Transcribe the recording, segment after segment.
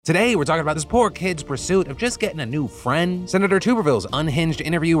Today, we're talking about this poor kid's pursuit of just getting a new friend, Senator Tuberville's unhinged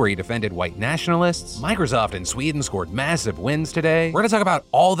interview where he defended white nationalists, Microsoft and Sweden scored massive wins today. We're gonna talk about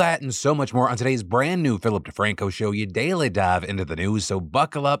all that and so much more on today's brand new Philip DeFranco show, your daily dive into the news, so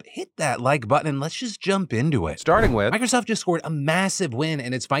buckle up, hit that like button, and let's just jump into it. Starting with, Microsoft just scored a massive win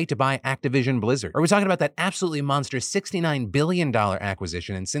in its fight to buy Activision Blizzard. We're talking about that absolutely monstrous $69 billion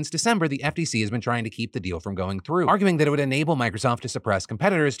acquisition, and since December, the FTC has been trying to keep the deal from going through, arguing that it would enable Microsoft to suppress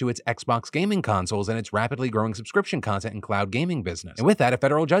competitors to its Xbox gaming consoles and its rapidly growing subscription content and cloud gaming business. And with that, a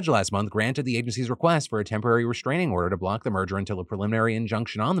federal judge last month granted the agency's request for a temporary restraining order to block the merger until a preliminary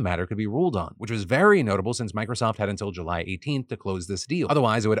injunction on the matter could be ruled on, which was very notable since Microsoft had until July 18th to close this deal.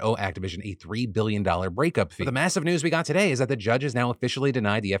 Otherwise, it would owe Activision a $3 billion breakup fee. But the massive news we got today is that the judge has now officially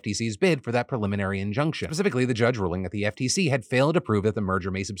denied the FTC's bid for that preliminary injunction. Specifically, the judge ruling that the FTC had failed to prove that the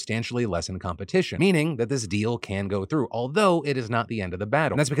merger may substantially lessen competition, meaning that this deal can go through, although it is not the end of the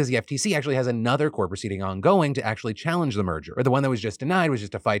battle. And that's because the FTC actually has another court proceeding ongoing to actually challenge the merger, or the one that was just denied was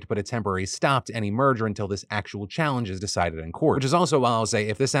just a fight to put a temporary stop to any merger until this actual challenge is decided in court. Which is also why I'll say,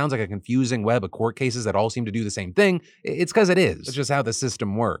 if this sounds like a confusing web of court cases that all seem to do the same thing, it's because it is. It's just how the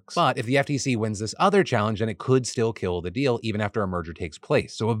system works. But if the FTC wins this other challenge, then it could still kill the deal even after a merger takes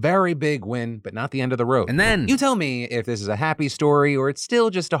place. So a very big win, but not the end of the road. And then you tell me if this is a happy story or it's still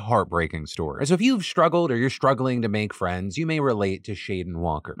just a heartbreaking story. So if you've struggled or you're struggling to make friends, you may relate to Shaden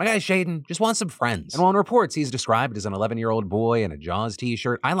Walker. My guy Shaden just wants some friends. And while in reports he's described as an 11-year-old boy in a Jaws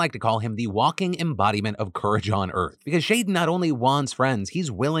t-shirt, I like to call him the walking embodiment of courage on Earth. Because Shaden not only wants friends,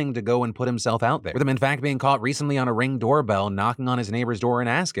 he's willing to go and put himself out there. With him in fact being caught recently on a Ring doorbell, knocking on his neighbor's door and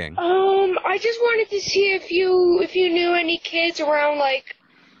asking, I just wanted to see if you knew any kids around like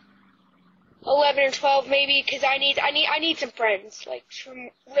 11 or 12 maybe, because I need some friends, like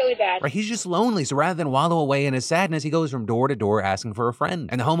really bad. Right, he's just lonely, so rather than wallow away in his sadness, he goes from door to door asking for a friend.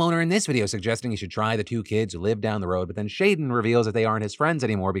 And the homeowner in this video suggesting he should try the two kids who live down the road, but then Shaden reveals that they aren't his friends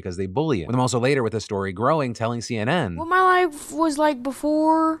anymore because they bully him. With him also later with the story growing, telling CNN, what my life was like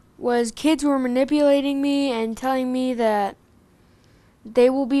before was kids were manipulating me and telling me that they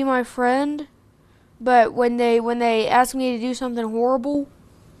will be my friend, but when they ask me to do something horrible,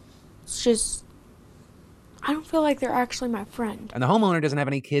 it's just, I don't feel like they're actually my friend. And the homeowner doesn't have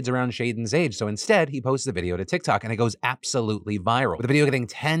any kids around Shaden's age, so instead he posts the video to TikTok and it goes absolutely viral, with the video getting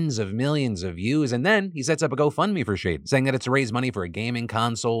tens of millions of views, and then he sets up a GoFundMe for Shaden, saying that it's to raise money for a gaming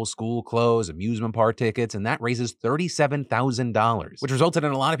console, school clothes, amusement park tickets, and that raises $37,000, which resulted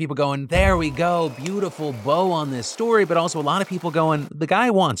in a lot of people going, there we go, beautiful bow on this story, but also a lot of people going, the guy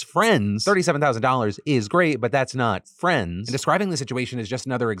wants friends. $37,000 is great, but that's not friends. And describing the situation is just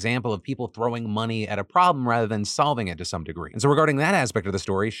another example of people throwing money at a problem rather than solving it to some degree. And so regarding that aspect of the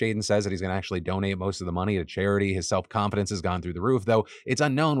story, Shaden says that he's going to actually donate most of the money to charity. His self-confidence has gone through the roof, though it's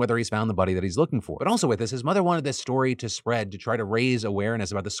unknown whether he's found the buddy that he's looking for. But also with this, his mother wanted this story to spread to try to raise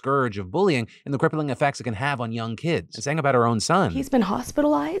awareness about the scourge of bullying and the crippling effects it can have on young kids. And saying about her own son, he's been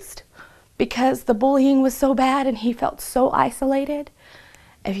hospitalized because the bullying was so bad and he felt so isolated.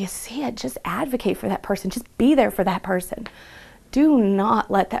 If you see it, just advocate for that person. Just be there for that person. Do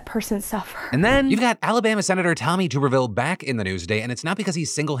not let that person suffer. And then you've got Alabama Senator Tommy Tuberville back in the news today, and it's not because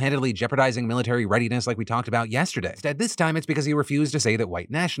he's single-handedly jeopardizing military readiness like we talked about yesterday. Instead, this time it's because he refused to say that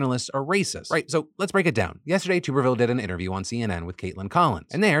white nationalists are racist. Right, so let's break it down. Yesterday, Tuberville did an interview on CNN with Caitlin Collins,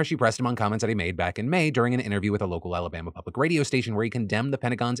 and there she pressed him on comments that he made back in May during an interview with a local Alabama public radio station where he condemned the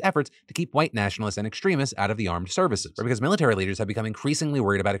Pentagon's efforts to keep white nationalists and extremists out of the armed services. Right, because military leaders have become increasingly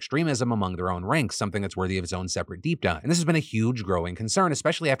worried about extremism among their own ranks, something that's worthy of its own separate deep dive. And this has been a huge growing concern,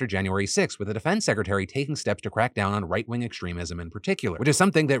 especially after January 6th, with the defense secretary taking steps to crack down on right-wing extremism in particular, which is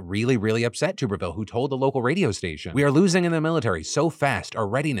something that really upset Tuberville, who told the local radio station, we are losing in the military so fast, our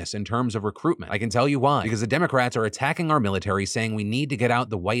readiness in terms of recruitment. I can tell you why. Because the Democrats are attacking our military, saying we need to get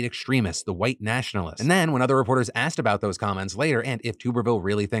out the white extremists, the white nationalists. And then when other reporters asked about those comments later, and if Tuberville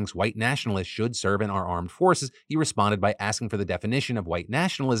really thinks white nationalists should serve in our armed forces, he responded by asking for the definition of white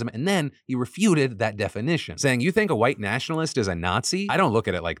nationalism, and then he refuted that definition, saying, you think a white nationalist is a Nazi? I don't look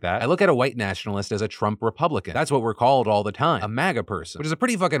at it like that. I look at a white nationalist as a Trump Republican. That's what we're called all the time, a MAGA person, which is a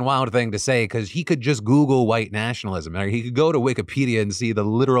pretty fucking wild thing to say because he could just Google white nationalism, or he could go to Wikipedia and see the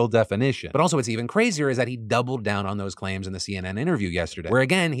literal definition. But also what's even crazier is that he doubled down on those claims in the CNN interview yesterday, where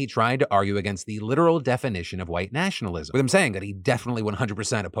again, he tried to argue against the literal definition of white nationalism, with him saying that he definitely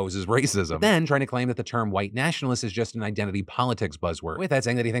 100% opposes racism, but then trying to claim that the term white nationalist is just an identity politics buzzword, with that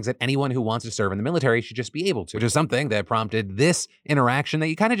saying that he thinks that anyone who wants to serve in the military should just be able to, which is something that prompted this interaction that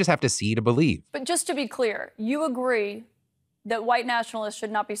you kind of just have to see to believe. But just to be clear, you agree that white nationalists should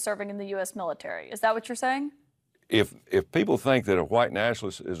not be serving in the U.S. military. Is that what you're saying? if people think that a white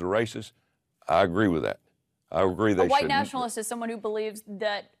nationalist is a racist, I agree with that. I agree they should. A white nationalist is someone who believes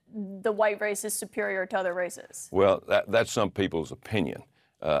that the white race is superior to other races. Well, that's some people's opinion.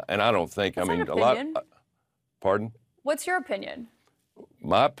 And I don't think, That's I mean, not a opinion. lot. Pardon? What's your opinion?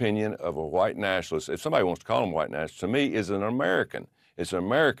 My opinion of a white nationalist, if somebody wants to call him white nationalist, to me is an American. It's an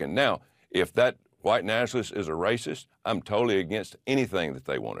American. Now, if that white nationalist is a racist, I'm totally against anything that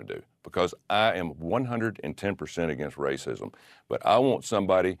they want to do because I am 110% against racism. But I want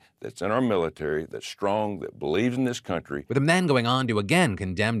somebody that's in our military, that's strong, that believes in this country. With him then going on to again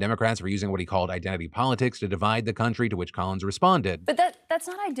condemn Democrats for using what he called identity politics to divide the country, to which Collins responded. But that's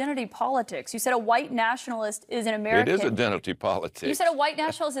not identity politics. You said a white nationalist is an American. It is identity politics. You said a white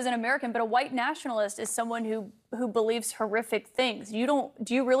nationalist is an American, but a white nationalist is someone who believes horrific things. Do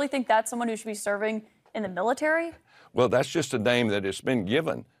you really think that's someone who should be serving in the military? Well, that's just a name that it's been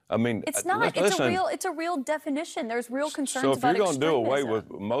given. I mean, it's not. Listen, It's a real definition. There's real concerns about about extremism. So if you're going to do away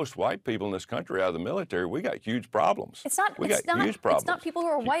extremism. with most white people in this country out of the military, we got huge problems. It's not. We It's got not. huge problems. It's not people who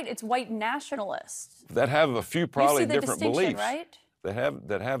are white. It's white nationalists. That have a few probably You see the different distinction, beliefs. right?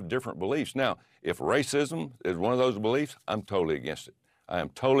 That have different beliefs. Now, if racism is one of those beliefs, I'm totally against it. I am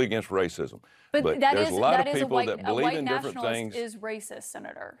totally against racism. But that there's is a lot that of is a people white, that a believe white in different nationalist things. is racist,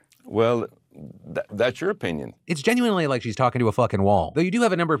 Senator. Well, that's your opinion. It's genuinely like she's talking to a fucking wall. Though you do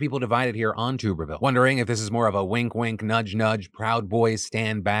have a number of people divided here on Tuberville, wondering if this is more of a wink wink, nudge nudge, Proud Boys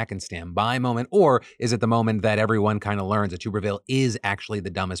stand back and stand by moment, or is it the moment that everyone kind of learns that Tuberville is actually the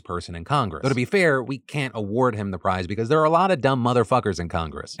dumbest person in Congress? Though to be fair, we can't award him the prize because there are a lot of dumb motherfuckers in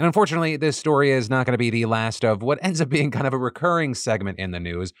Congress. And unfortunately, this story is not going to be the last of what ends up being kind of a recurring segment in the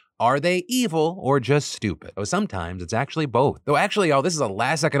news. Are they evil or just stupid? Though sometimes it's actually both. Though actually, y'all, this is a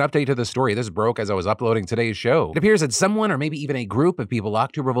last second update to the story. This broke as I was uploading today's show. It appears that someone or maybe even a group of people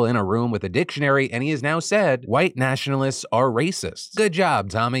locked Tuberville in a room with a dictionary, and he has now said, white nationalists are racist. Good job,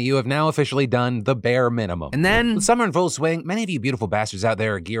 Tommy. You have now officially done the bare minimum. And then, with summer in full swing, many of you beautiful bastards out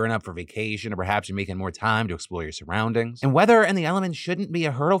there are gearing up for vacation, or perhaps you're making more time to explore your surroundings. And weather and the elements shouldn't be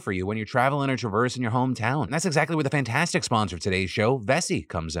a hurdle for you when you're traveling or traversing your hometown. And that's exactly where the fantastic sponsor of today's show, Vessi,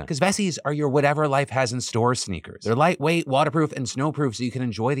 comes in. Because Vessi's are your whatever life has in store sneakers. They're lightweight, waterproof, and snowproof so you can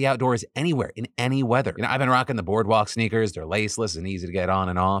enjoy the outdoors anywhere, in any weather. You know, I've been rocking the Boardwalk sneakers. They're laceless and easy to get on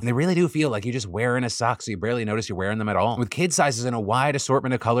and off. And they really do feel like you're just wearing a sock so you barely notice you're wearing them at all. With kid sizes and a wide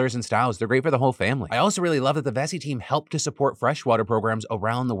assortment of colors and styles, they're great for the whole family. I also really love that the Vessi team helped to support freshwater programs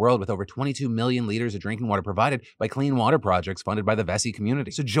around the world with over 22 million liters of drinking water provided by clean water projects funded by the Vessi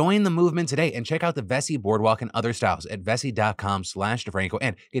community. So join the movement today and check out the Vessi Boardwalk and other styles at vessi.com/DeFranco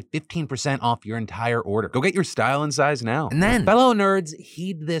and get 15% off your entire order. Go get your style and size now. And then, fellow nerds,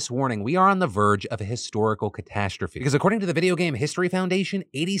 heed this warning. We are on the verge of a historical catastrophe. Because according to the Video Game History Foundation,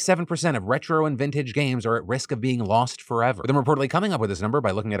 87% of retro and vintage games are at risk of being lost forever. With them reportedly coming up with this number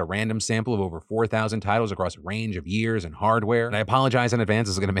by looking at a random sample of over 4,000 titles across a range of years and hardware. And I apologize in advance,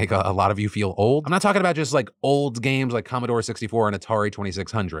 this is going to make a lot of you feel old. I'm not talking about just like old games like Commodore 64 and Atari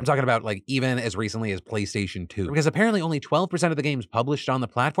 2600. I'm talking about like even as recently as PlayStation 2. Because apparently only 12% of the games published on the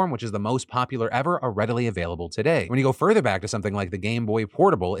platform, which is the most popular ever, are readily available today. When you go further back to something like the Game Boy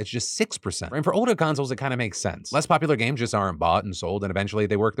Portable, it's just 6%. And for older consoles, it kind of makes sense. Less popular games just aren't bought and sold, and eventually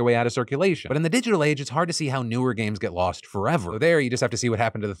they work their way out of circulation. But in the digital age, it's hard to see how newer games get lost forever. So there, you just have to see what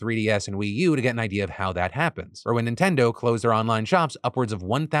happened to the 3DS and Wii U to get an idea of how that happens. Or when Nintendo closed their online shops, upwards of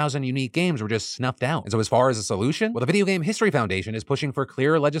 1,000 unique games were just snuffed out. And so as far as a solution, well, the Video Game History Foundation is pushing for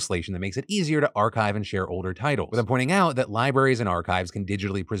clearer legislation that makes it easier to archive and share older titles, with them pointing out that libraries and archives can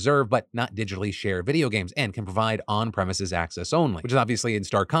digitally preserve but not digitally share video games and can provide on-premises access only, which is obviously in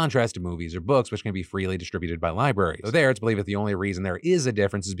stark contrast to movies or books, which can be freely distributed by libraries. So there, it's believed that the only reason there is a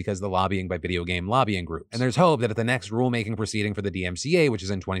difference is because of the lobbying by video game lobbying groups. And there's hope that at the next rulemaking proceeding for the DMCA, which is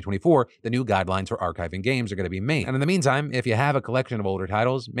in 2024, the new guidelines for archiving games are going to be made. And in the meantime, if you have a collection of older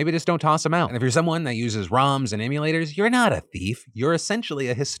titles, maybe just don't toss them out. And if you're someone that uses ROMs and emulators, you're not a thief. You're essentially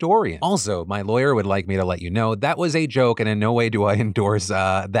a historian. Also, my lawyer would like me to let you know that was a joke, and in no way do I endorse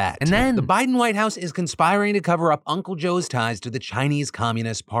that. And then the Biden White House is conspiring to cover up Uncle Joe's ties to the Chinese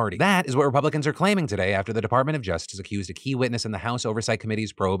Communist Party. That is what Republicans are claiming today after the Department of Justice accused a key witness in the House Oversight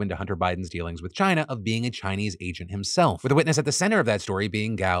Committee's probe into Hunter Biden's dealings with China of being a Chinese agent himself, with the witness at the center of that story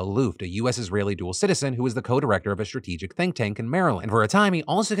being Gao Luft, a U.S.-Israeli dual citizen who is the co-director of a strategic think tank in Maryland. And for a time, he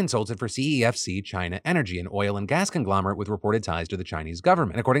also consulted for CEFC China Energy, an oil and gas conglomerate with reported ties to the Chinese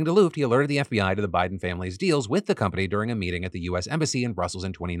government. And according to Luft, he alerted the FBI to the Biden family's deals with the company during a meeting at the U.S. Embassy in Brussels, Brussels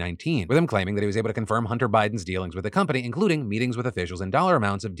in 2019, with him claiming that he was able to confirm Hunter Biden's dealings with the company, including meetings with officials and dollar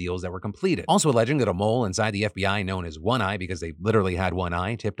amounts of deals that were completed. Also alleging that a mole inside the FBI known as One Eye, because they literally had one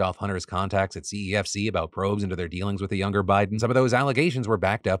eye, tipped off Hunter's contacts at CEFC about probes into their dealings with the younger Biden. Some of those allegations were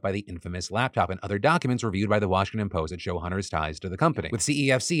backed up by the infamous laptop and other documents reviewed by the Washington Post that show Hunter's ties to the company, with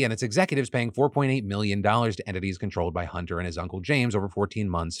CEFC and its executives paying $4.8 million to entities controlled by Hunter and his uncle James over 14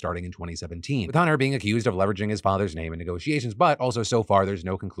 months starting in 2017, with Hunter being accused of leveraging his father's name in negotiations, but also so far there's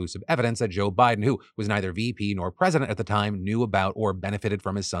no conclusive evidence that Joe Biden, who was neither VP nor president at the time, knew about or benefited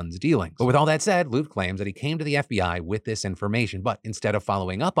from his son's dealings. But with all that said, Luft claims that he came to the FBI with this information, but instead of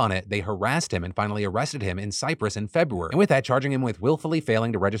following up on it, they harassed him and finally arrested him in Cyprus in February, and with that charging him with willfully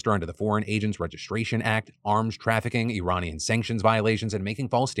failing to register under the Foreign Agents Registration Act, arms trafficking, Iranian sanctions violations, and making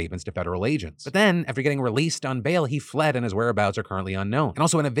false statements to federal agents. But then, after getting released on bail, he fled and his whereabouts are currently unknown. And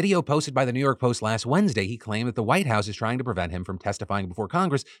also in a video posted by the New York Post last Wednesday, he claimed that the White House is trying to prevent him from testifying before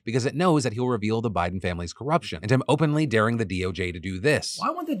Congress because it knows that he'll reveal the Biden family's corruption, and him openly daring the DOJ to do this. Why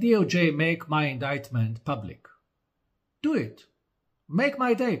won't the DOJ make my indictment public? Do it. Make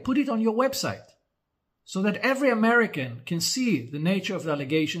my day. Put it on your website so that every American can see the nature of the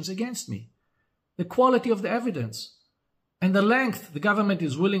allegations against me, the quality of the evidence, and the length the government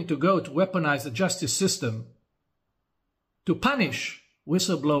is willing to go to weaponize the justice system to punish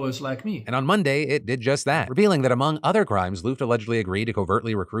whistleblowers like me. And on Monday, it did just that, revealing that among other crimes, Luft allegedly agreed to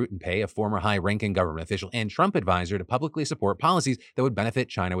covertly recruit and pay a former high-ranking government official and Trump advisor to publicly support policies that would benefit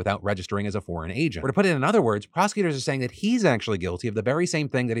China without registering as a foreign agent. Or to put it in other words, prosecutors are saying that he's actually guilty of the very same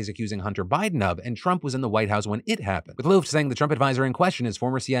thing that he's accusing Hunter Biden of, and Trump was in the White House when it happened. With Luft saying the Trump advisor in question is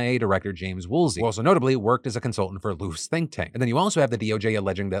former CIA Director James Woolsey, who also notably worked as a consultant for Luft's think tank. And then you also have the DOJ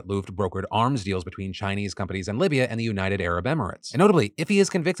alleging that Luft brokered arms deals between Chinese companies in Libya and the United Arab Emirates. And notably, if he is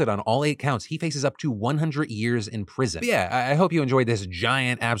convicted on all 8 counts, he faces up to 100 years in prison. But yeah, I hope you enjoyed this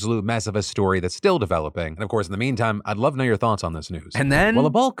giant absolute mess of a story that's still developing. And of course, in the meantime, I'd love to know your thoughts on this news. And then, well, the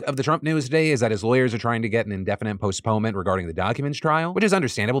bulk of the Trump news today is that his lawyers are trying to get an indefinite postponement regarding the documents trial, which is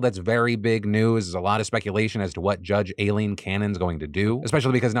understandable. That's very big news. There's a lot of speculation as to what Judge Aileen Cannon's going to do,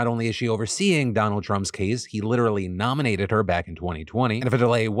 especially because not only is she overseeing Donald Trump's case, he literally nominated her back in 2020. And if a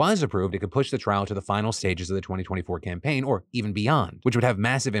delay was approved, it could push the trial to the final stages of the 2024 campaign, or even beyond, which would have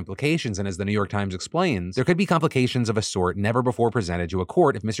massive implications, and as the New York Times explains, there could be complications of a sort never before presented to a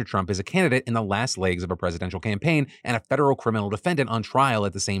court if Mr. Trump is a candidate in the last legs of a presidential campaign and a federal criminal defendant on trial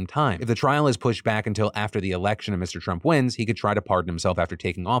at the same time. If the trial is pushed back until after the election and Mr. Trump wins, he could try to pardon himself after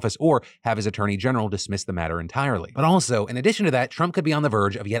taking office or have his attorney general dismiss the matter entirely. But also, in addition to that, Trump could be on the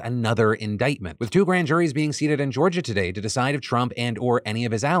verge of yet another indictment, with 2 grand juries being seated in Georgia today to decide if Trump and or any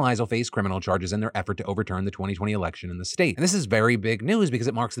of his allies will face criminal charges in their effort to overturn the 2020 election in the state. And this is very big news because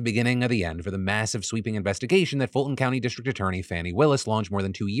it marks the beginning of the end for the massive sweeping investigation that Fulton County District Attorney Fani Willis launched more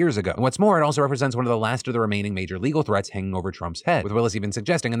than 2 years ago. And what's more, it also represents one of the last of the remaining major legal threats hanging over Trump's head, with Willis even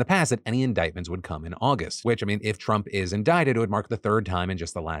suggesting in the past that any indictments would come in August, which, I mean, if Trump is indicted, it would mark the 3rd time in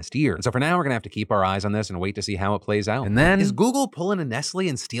just the last year. And so for now, we're gonna have to keep our eyes on this and wait to see how it plays out. And then, is Google pulling a Nestle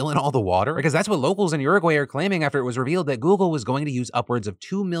and stealing all the water? Because that's what locals in Uruguay are claiming after it was revealed that Google was going to use upwards of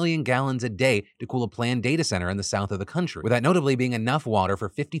 2 million gallons a day to cool a planned data center in the south of the country, with that notably being enough water for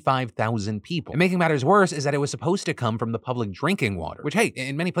 55,000 people. And making matters worse is that it was supposed to come from the public drinking water, which, hey,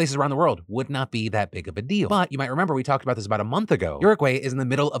 in many places around the world would not be that big of a deal. But you might remember we talked about this about a month ago. Uruguay is in the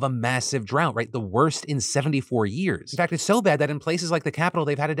middle of a massive drought, right? The worst in 74 years. In fact, it's so bad that in places like the capital,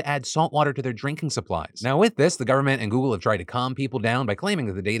 they've had to add salt water to their drinking supplies. Now with this, the government and Google have tried to calm people down by claiming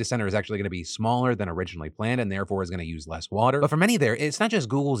that the data center is actually going to be smaller than originally planned and therefore is going to use less water. But for many there, it's not just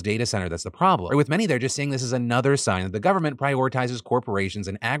Google's data center that's the problem. Right? With many, they're just seeing this as another sign that the government prioritizes corporations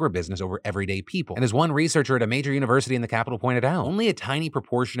and agribusiness over everyday people. And as one researcher at a major university in the capital pointed out, only a tiny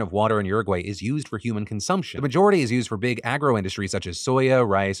proportion of water in Uruguay is used for human consumption. The majority is used for big agro industries such as soya,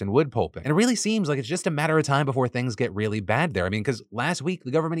 rice, and wood pulping. And it really seems like it's just a matter of time before things get really bad there. I mean, because last week,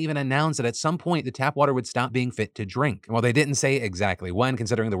 the government even announced that at some point, the tap water would stop being fit to drink. And while they didn't say exactly when,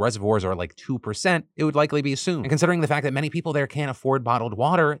 considering the reservoirs are like 2%, it would likely be soon. And considering the fact that many people there can't afford bottled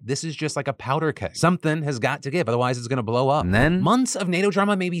water, this is just like a powder keg. Something has got to give, otherwise it's gonna blow up. And then, months of NATO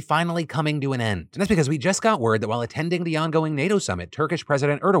drama may be finally coming to an end. And that's because we just got word that while attending the ongoing NATO summit, Turkish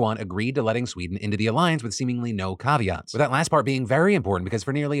President Erdogan agreed to letting Sweden into the alliance with seemingly no caveats. With that last part being very important because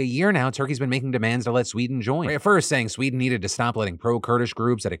for nearly a year now, Turkey's been making demands to let Sweden join. Right, at first saying Sweden needed to stop letting pro-Kurdish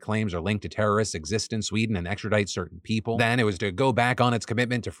groups that it claims are linked to terrorists exist in Sweden and extradite certain people. Then it was to go back on its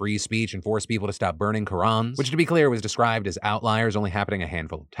commitment to free speech and force people to stop burning Qurans, which to be clear was described as outliers only happening a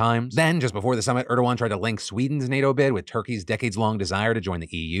handful of times. Then, just before the summit, Erdogan tried to link Sweden's NATO bid with Turkey's decades Sweden's long desire to join the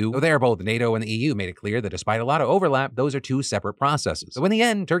EU. Though they are both NATO and the EU made it clear that despite a lot of overlap, those are two separate processes. So in the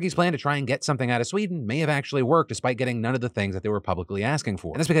end, Turkey's plan to try and get something out of Sweden may have actually worked despite getting none of the things that they were publicly asking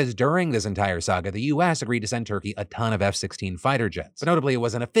for. And that's because during this entire saga, the US agreed to send Turkey a ton of F-16 fighter jets. But notably, it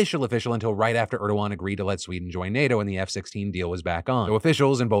wasn't official until right after Erdogan agreed to let Sweden join NATO and the F-16 deal was back on. So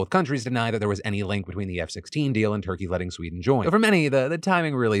officials in both countries deny that there was any link between the F-16 deal and Turkey letting Sweden join. But for many, the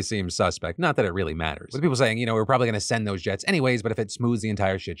timing really seems suspect, not that it really matters. With people saying, we're probably going to send those jets anyways, but if it smooths the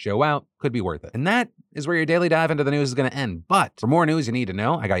entire shit show out, could be worth it. And that is where your daily dive into the news is going to end. But for more news you need to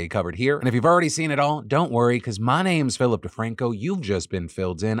know, I got you covered here. And if you've already seen it all, don't worry, because my name's Philip DeFranco. You've just been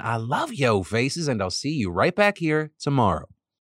filled in. I love yo faces, and I'll see you right back here tomorrow.